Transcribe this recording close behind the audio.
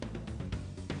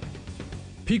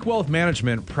Peak Wealth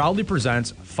Management proudly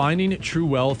presents Finding True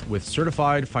Wealth with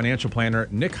certified financial planner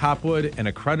Nick Hopwood and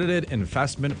accredited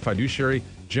investment fiduciary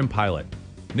Jim Pilot.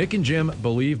 Nick and Jim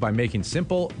believe by making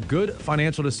simple, good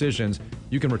financial decisions,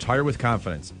 you can retire with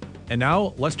confidence. And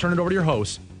now, let's turn it over to your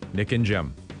hosts, Nick and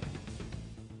Jim.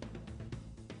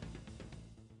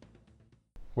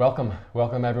 Welcome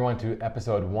everyone to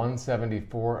episode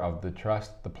 174 of the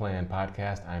Trust the Plan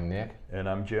podcast. I'm Nick. And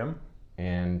I'm Jim.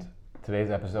 And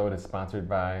today's episode is sponsored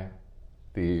by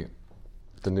the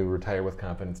new Retire with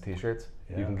Confidence t-shirts.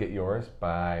 Yeah. You can get yours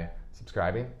by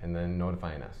subscribing and then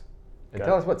notifying us. And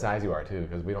tell us what size you are too,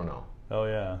 because we don't know. Oh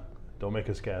yeah, don't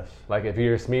make us guess. Like if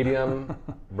you're a medium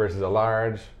versus a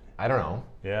large, I don't know.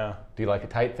 Yeah. Do you like a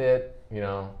tight fit,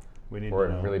 we need or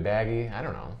to know. Really baggy? I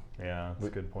don't know. Yeah, that's a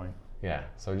good point. Yeah,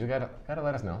 so you gotta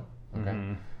let us know. Okay.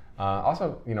 Mm-hmm.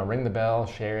 Also, ring the bell,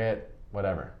 share it,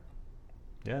 whatever.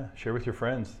 Yeah, share with your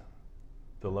friends.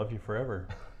 They'll love you forever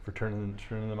for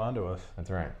turning them on to us. That's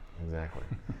right, exactly.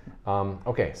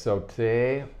 Okay, so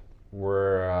today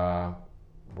we're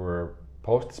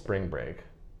post spring break,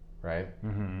 right?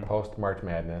 Mm-hmm. Post March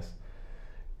Madness.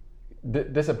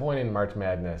 Disappointing March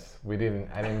Madness. I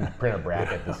didn't print a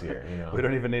bracket this year. We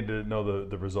don't even need to know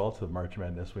the results of March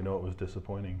Madness. We know it was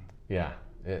disappointing. Yeah,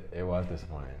 it was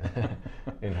disappointing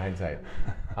in hindsight.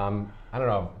 I don't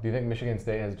know. Do you think Michigan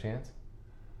State has a chance?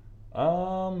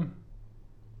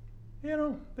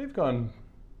 They've gone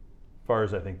far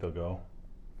as I think they'll go.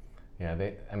 Yeah,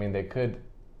 they could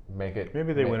make it.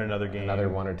 Maybe they win another game, another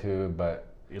one or two,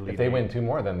 but Elite if they eight. Win two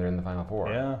more, then they're in the Final Four.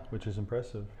 Yeah, which is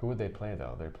impressive. Who would they play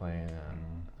though? They're playing.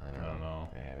 I don't know.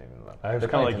 I haven't even looked. I was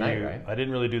kind of like tonight, you. Right? I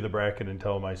didn't really do the bracket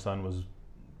until my son was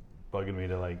bugging me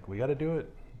to we got to do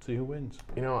it. See who wins.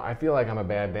 I feel like I'm a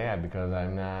bad dad because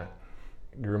I'm not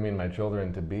grooming my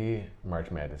children to be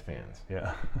March Madness fans.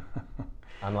 Yeah.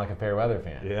 I'm like a fair weather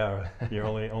fan. Yeah, you're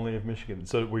only of Michigan.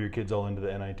 So were your kids all into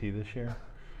the NIT this year?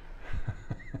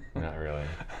 Not really.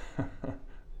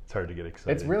 It's hard to get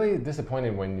excited. It's really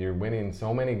disappointing when you're winning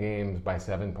so many games by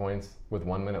 7 points with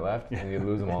 1 minute left and you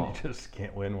lose them all. You just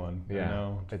can't win one.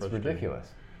 Yeah, it's ridiculous.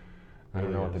 I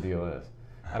don't know what the deal is.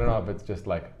 I don't know if it's just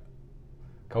like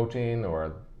coaching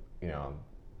or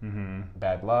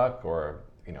bad luck or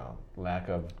lack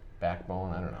of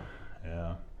backbone. I don't know.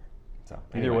 Yeah. So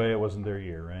either way, it wasn't their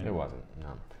year, right? It wasn't.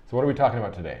 No. So what are we talking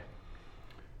about today?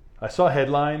 I saw a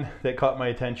headline that caught my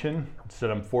attention. It said,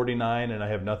 "I'm 49 and I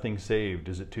have nothing saved.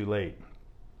 Is it too late?"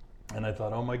 And I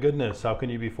thought, oh my goodness, how can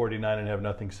you be 49 and have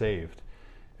nothing saved?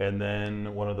 And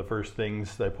then one of the first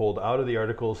things I pulled out of the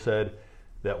article said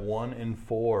that 1 in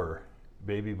 4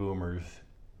 baby boomers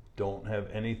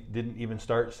didn't even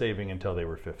start saving until they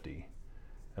were 50.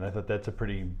 And I thought that's a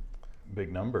pretty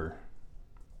big number.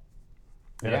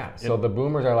 And so the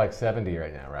boomers are like 70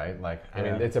 right now, right? I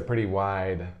mean, it's a pretty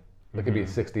wide. It could be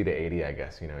 60 to 80, I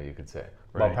guess, you could say.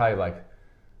 Right. Well, probably like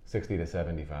 60 to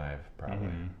 75, probably.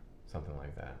 Something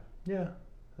like that. Yeah,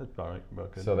 that's about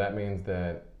good. So that means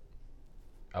that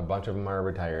a bunch of them are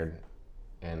retired,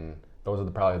 and those are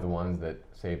probably the ones that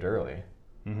saved early,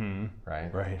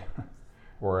 right? Right.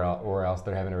 Or else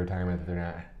they're having a retirement that they're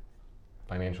not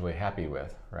financially happy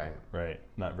with, right? Right,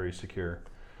 not very secure.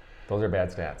 Those are bad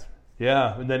stats.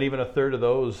 Yeah, and then even a third of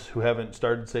those who haven't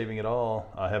started saving at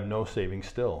all have no savings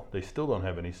still. They still don't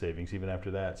have any savings even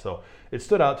after that. So it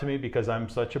stood out to me because I'm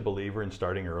such a believer in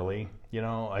starting early.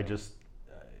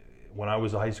 When I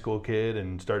was a high school kid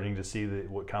and starting to see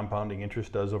what compounding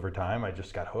interest does over time, I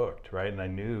just got hooked, right? And I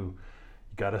knew you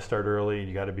got to start early,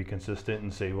 you got to be consistent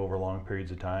and save over long periods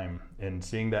of time. And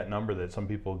seeing that number that some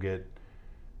people get,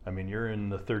 you're in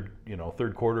the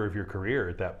third quarter of your career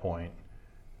at that point.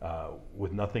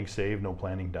 With nothing saved, no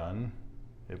planning done,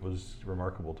 it was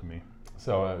remarkable to me.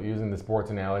 So using the sports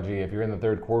analogy, if you're in the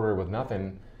third quarter with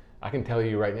nothing, I can tell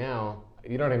you right now,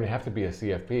 you don't even have to be a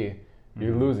CFP.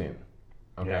 You're losing,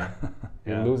 okay? Yeah.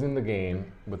 You're losing the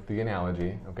game with the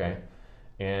analogy, okay?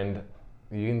 And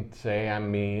you can say I'm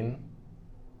mean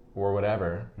or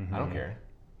whatever. I don't care.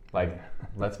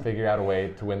 Let's figure out a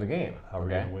way to win the game. How are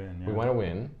we going to win? Yeah. We want to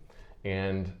win,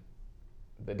 and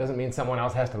that doesn't mean someone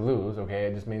else has to lose, okay?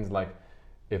 It just means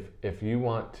if you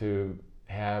want to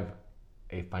have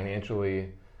a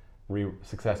financially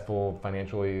successful,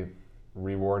 financially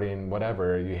rewarding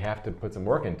whatever, you have to put some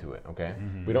work into it, okay?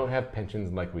 We don't have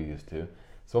pensions like we used to.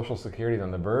 Social Security is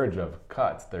on the verge of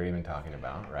cuts they're even talking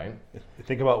about, right?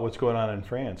 Think about what's going on in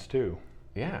France too.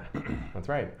 Yeah, that's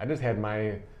right. I just had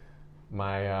my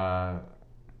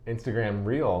Instagram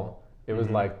reel. It was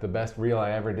like the best reel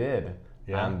I ever did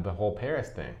on the whole Paris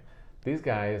thing. These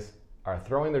guys are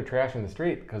throwing their trash in the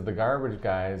street because the garbage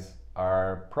guys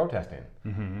are protesting.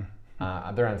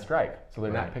 they're on strike, so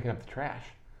they're not Right. picking up the trash.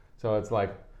 So it's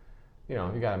like, you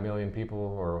got 1 million people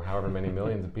or however many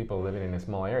millions of people living in a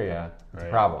small area. It's a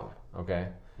Right. problem, okay?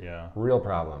 Yeah. Real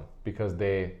problem, because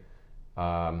they,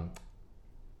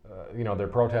 they're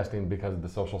protesting because of the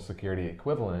Social Security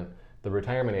equivalent. The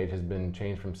retirement age has been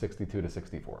changed from 62 to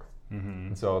 64. Mm-hmm.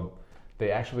 And so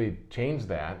they actually changed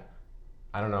that.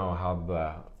 I don't know how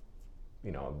the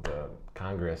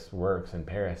Congress works in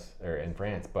Paris or in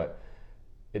France, but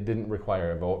it didn't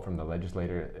require a vote from the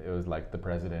legislator. It was like the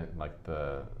president, like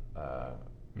the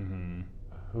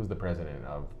who's the president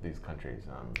of these countries?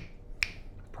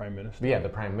 Prime Minister. Yeah, the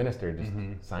prime minister just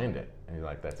signed it, and he's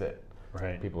like, "That's it."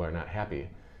 Right. People are not happy,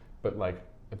 but like,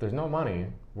 if there's no money,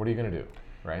 what are you going to do,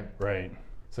 right? Right.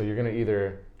 So you're going to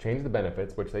either change the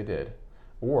benefits, which they did,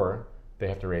 or they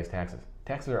have to raise taxes.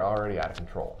 Taxes are already out of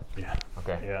control. Yeah.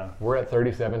 Okay. Yeah. We're at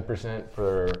 37%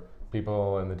 for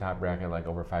people in the top bracket, like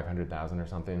over 500,000 or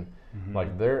something.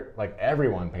 Like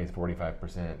everyone pays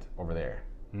 45% over there.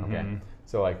 Okay.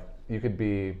 So like you could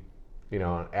be,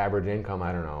 an average income,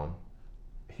 I don't know,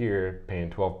 here paying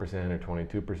 12% or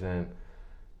 22%,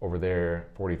 over there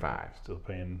 45. Still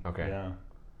paying. Okay. Yeah.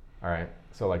 All right.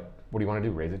 So like, what do you want to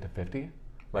do? Raise it to 50?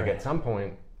 Like Right. at some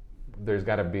point, there's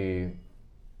got to be,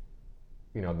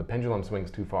 the pendulum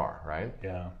swings too far, right?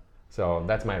 Yeah. So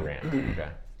that's my rant. Okay.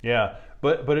 Yeah,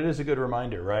 but it is a good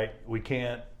reminder, right? We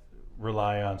can't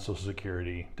rely on Social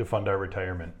Security to fund our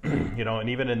retirement. And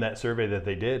even in that survey that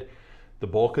they did, the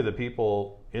bulk of the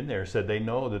people in there said they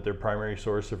know that their primary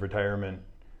source of retirement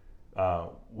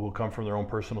will come from their own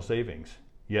personal savings.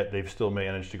 Yet they've still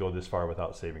managed to go this far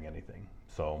without saving anything.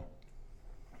 So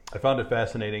I found it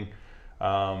fascinating,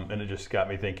 and it just got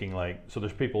me thinking. So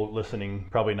there's people listening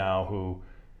probably now who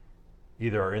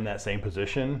either are in that same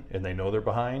position and they know they're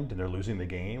behind and they're losing the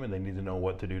game and they need to know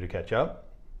what to do to catch up.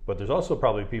 But there's also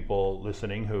probably people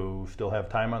listening who still have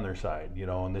time on their side,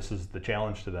 and this is the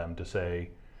challenge to them to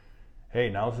say, hey,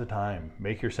 now's the time.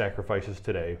 Make your sacrifices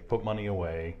today. Put money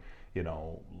away,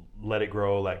 let it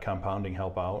grow, let compounding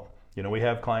help out. We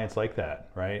have clients like that,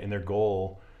 right? And their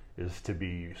goal is to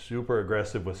be super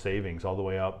aggressive with savings all the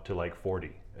way up to like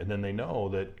 40. And then they know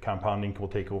that compounding will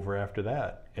take over after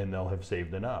that and they'll have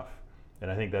saved enough. And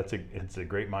I think it's a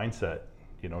great mindset,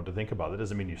 to think about. That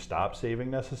doesn't mean you stop saving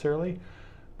necessarily,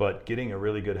 but getting a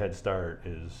really good head start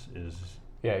is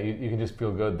Yeah, you can just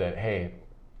feel good that, hey,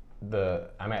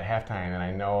 I'm at halftime and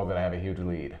I know that I have a huge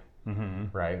lead,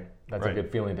 right? That's Right. a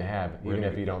good feeling to have, We're even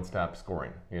in if you don't stop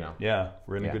scoring, Yeah,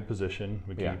 we're in Yeah. a good position.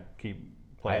 We Yeah. keep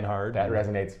playing hard. That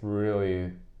resonates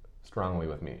really strongly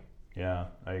with me. Yeah,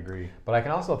 I agree. But I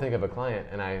can also think of a client,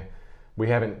 and we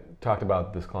haven't talked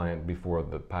about this client before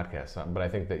the podcast, but I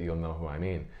think that you'll know who I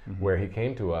mean, where he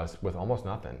came to us with almost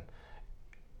nothing,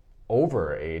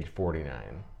 over age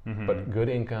 49, but good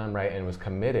income, right, and was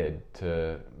committed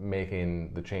to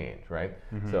making the change, right?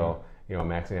 So,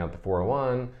 maxing out the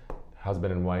 401,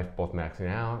 husband and wife both maxing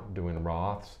out, doing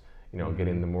Roths,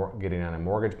 getting on a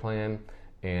mortgage plan,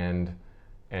 and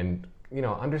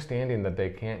understanding that they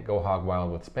can't go hog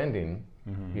wild with spending,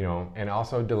 and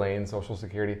also delaying Social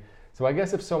Security. So I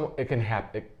guess it can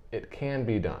happen, it can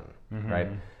be done, right?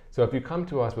 So if you come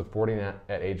to us with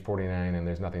at age 49 and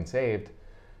there's nothing saved,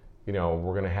 we're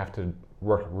going to have to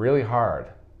work really hard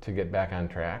to get back on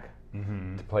track,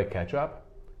 to play catch up,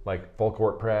 like full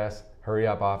court press, hurry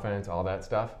up offense, all that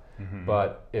stuff.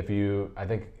 But I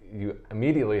think you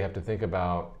immediately have to think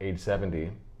about age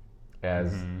 70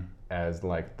 as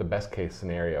like the best case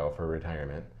scenario for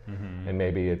retirement. And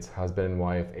maybe it's husband and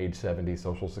wife, age 70,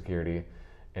 Social Security,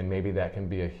 and maybe that can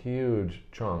be a huge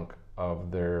chunk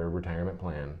of their retirement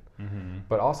plan.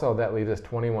 But also that leaves us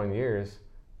 21 years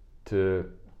to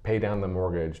pay down the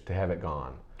mortgage, to have it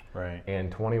gone. Right.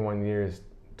 And 21 years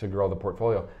to grow the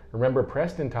portfolio. Remember,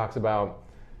 Preston talks about,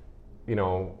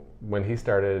 when he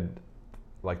started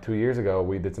like 2 years ago,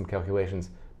 we did some calculations.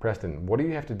 Preston, what do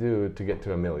you have to do to get to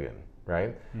 $1 million,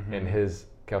 right? And his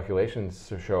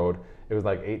calculations showed it was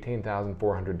like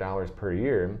 $18,400 per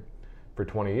year for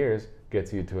 20 years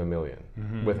gets you to $1 million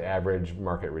with average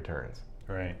market returns.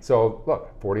 Right. So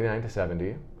look, 49 to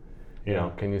 70,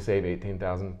 can you save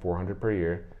 $18,400 per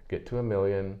year, get to $1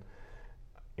 million,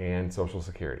 and Social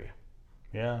Security?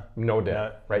 Yeah. No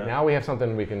debt. Right now we have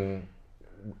something we can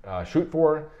shoot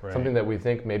for, Right. something that we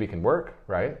think maybe can work,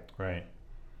 right? Right.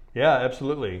 Yeah,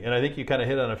 absolutely. And I think you kind of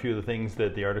hit on a few of the things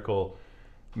that the article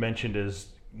mentioned as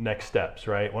next steps,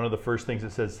 right? One of the first things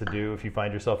it says to do if you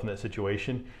find yourself in that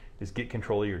situation is get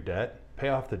control of your debt, pay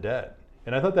off the debt.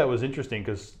 And I thought that was interesting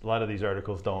because a lot of these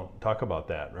articles don't talk about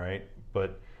that, right?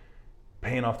 But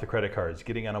paying off the credit cards,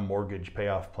 getting on a mortgage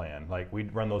payoff plan. Like we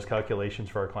run those calculations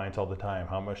for our clients all the time.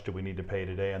 How much do we need to pay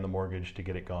today on the mortgage to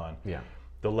get it gone? Yeah.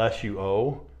 The less you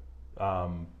owe,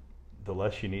 the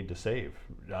less you need to save,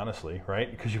 honestly,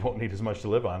 right? Because you won't need as much to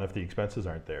live on if the expenses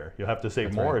aren't there. You'll have to save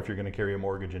That's more right. if you're going to carry a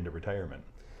mortgage into retirement.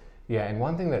 Yeah, and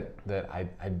one thing that I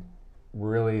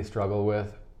really struggle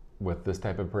with this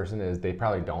type of person is they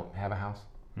probably don't have a house.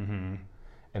 Mm-hmm.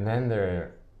 And then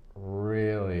they're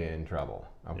really in trouble,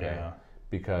 okay? Yeah.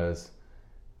 Because,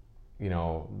 you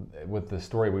know, with the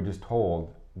story we just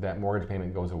told, that mortgage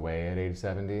payment goes away at age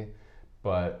 70.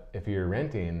 But if you're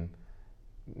renting,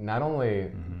 not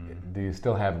only do you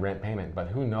still have rent payment, but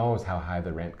who knows how high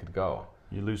the rent could go.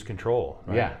 You lose control,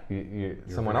 right? Yeah,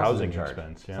 someone else is in charge.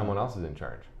 Expense, yeah. Someone else is in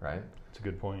charge, right? That's a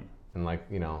good point. And like,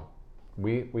 you know,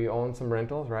 we own some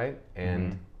rentals, right?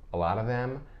 And a lot of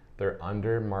them, they're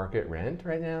under market rent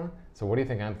right now. So what do you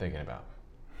think I'm thinking about?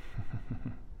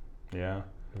 Yeah.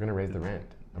 We're gonna raise the rent,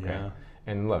 okay? Yeah.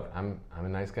 And look, I'm a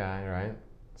nice guy, right?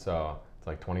 So it's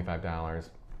like $25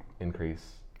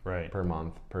 increase Right. per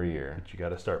month, per year. But you got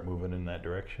to start moving in that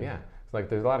direction. Yeah. It's like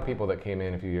there's a lot of people that came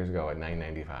in a few years ago at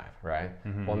 $9.95, right?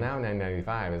 Well, now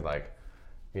 $9.95 is like,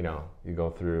 you know, you go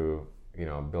through, you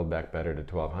know, Build Back Better to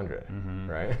 $1,200,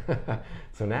 right?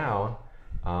 So now,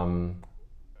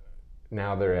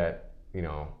 now they're at, you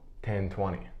know,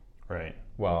 $1,020. Right.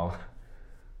 Well,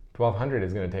 $1,200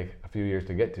 is going to take a few years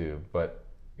to get to, but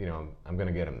you know, I'm going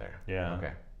to get them there. Yeah.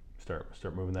 Okay.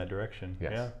 Start moving that direction.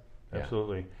 Yes. Yeah. Yeah.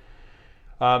 Absolutely.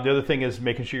 The other thing is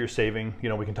making sure you're saving. You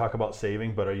know, we can talk about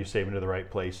saving, but are you saving to the right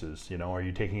places? You know, are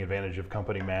you taking advantage of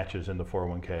company matches in the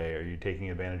 401k? Are you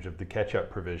taking advantage of the catch-up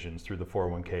provisions through the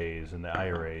 401ks and the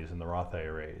IRAs and the Roth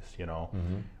IRAs? You know,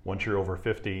 once you're over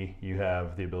 50, you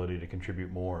have the ability to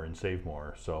contribute more and save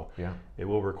more. So Yeah. it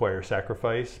will require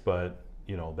sacrifice, but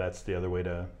you know, that's the other way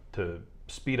to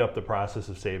speed up the process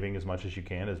of saving as much as you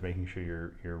can, is making sure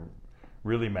you're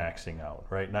really maxing out,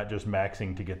 right? Not just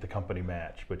maxing to get the company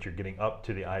match, but you're getting up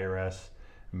to the IRS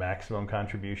maximum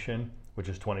contribution, which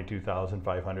is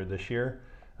 $22,500 this year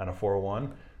on a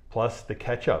 401, plus the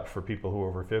catch up for people who are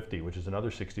over 50, which is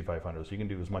another $6,500. So you can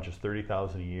do as much as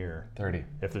 $30,000 a year. 30.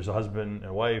 If there's a husband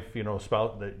and wife, you know,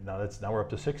 spouse, now we're up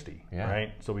to 60, Yeah.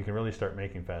 right? So we can really start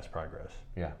making fast progress.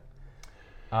 Yeah.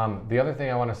 The other thing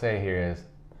I want to say here is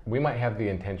we might have the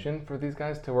intention for these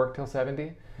guys to work till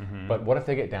 70, but what if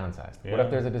they get downsized? What Yeah.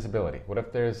 if there's a disability? What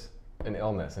if there's an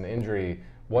illness, an injury?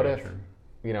 What Very if, true.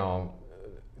 you know,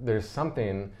 there's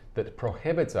something that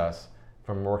prohibits us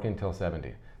from working till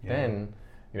 70? Then,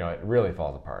 you know, it really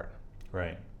falls apart.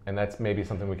 Right. And that's maybe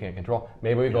something we can't control.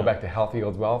 Maybe we go back to health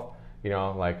yields wealth, you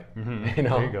know, like, you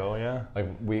know, There you go, yeah. like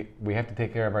we have to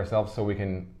take care of ourselves so we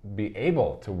can be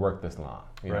able to work this long,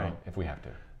 you know, Right. if we have to.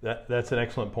 That's an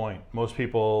excellent point. Most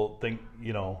people think,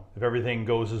 you know, if everything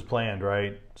goes as planned,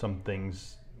 right, some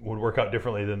things would work out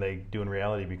differently than they do in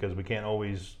reality, because we can't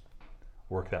always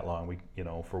work that long, you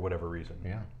know, for whatever reason.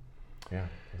 Yeah,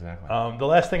 exactly. The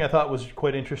last thing I thought was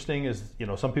quite interesting is, you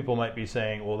know, some people might be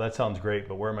saying, well, that sounds great,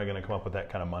 but where am I going to come up with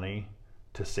that kind of money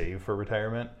to save for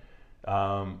retirement?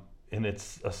 And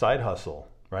it's a side hustle,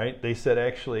 right? They said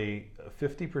actually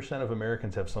 50% of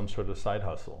Americans have some sort of side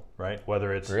hustle, right?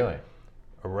 Whether it's Really?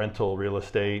 a rental real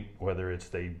estate, whether it's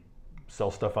they sell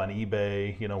stuff on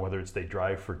eBay, you know, whether it's they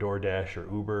drive for DoorDash or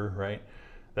Uber, right?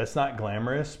 That's not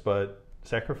glamorous, but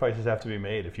sacrifices have to be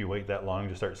made if you wait that long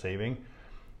to start saving.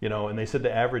 You know, and they said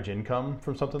the average income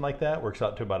from something like that works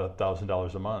out to about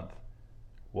 $1,000 a month.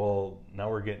 Well, now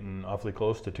we're getting awfully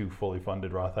close to 2 fully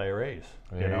funded Roth IRAs.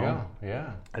 There you go.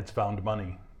 Yeah. It's found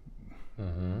money.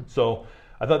 So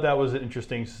I thought that was an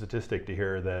interesting statistic to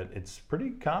hear, that it's pretty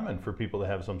common for people to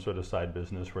have some sort of side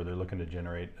business where they're looking to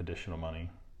generate additional money.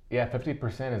 Yeah,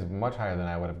 50% is much higher than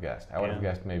I would have guessed. I would have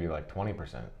Yeah. guessed maybe like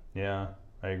 20%. Yeah,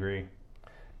 I agree.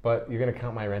 But you're going to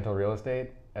count my rental real estate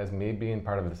as me being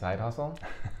part of the side hustle?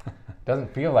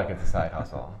 Doesn't feel like it's a side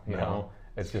hustle, you No. know?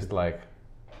 It's just like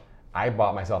I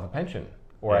bought myself a pension,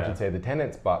 or I Yeah. should say the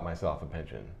tenants bought myself a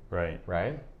pension, Right.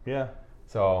 right? Yeah.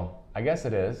 So I guess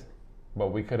it is, but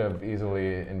we could have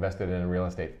easily invested in a real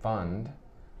estate fund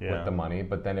Yeah. with the money,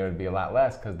 but then it would be a lot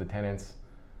less because the tenants,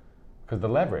 because the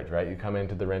leverage, right? You come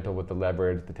into the rental with the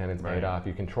leverage, the tenants paid Right. off,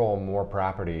 you control more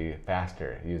property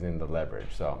faster using the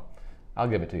leverage. So I'll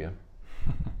give it to you.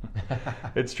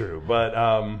 It's true. But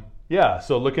yeah,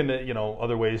 so looking at, you know,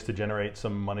 other ways to generate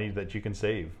some money that you can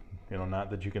save. You know, not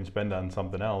that you can spend on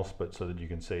something else, but so that you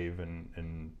can save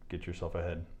and get yourself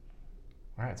ahead.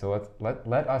 All right, so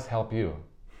let us help you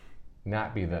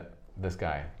not be this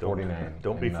guy, 49.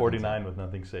 Don't and be nothing 49 with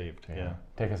nothing saved. saved. Yeah.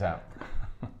 Take us out.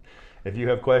 if you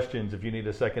have questions, if you need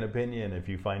a second opinion, if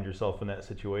you find yourself in that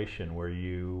situation where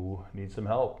you need some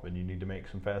help and you need to make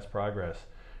some fast progress,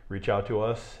 reach out to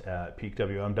us at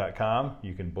peakwm.com.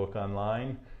 You can book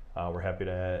online. We're happy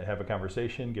to have a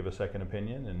conversation, give a second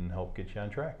opinion, and help get you on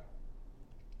track.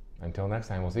 Until next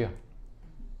time, we'll see you.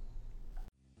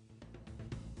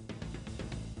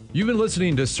 You've been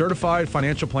listening to Certified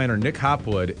Financial Planner Nick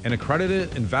Hopwood and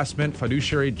accredited investment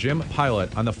fiduciary Jim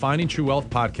Pilot on the Finding True Wealth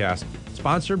podcast,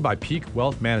 sponsored by Peak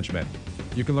Wealth Management.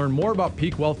 You can learn more about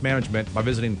Peak Wealth Management by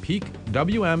visiting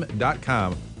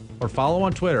peakwm.com or follow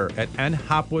on Twitter at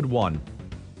nhopwood1.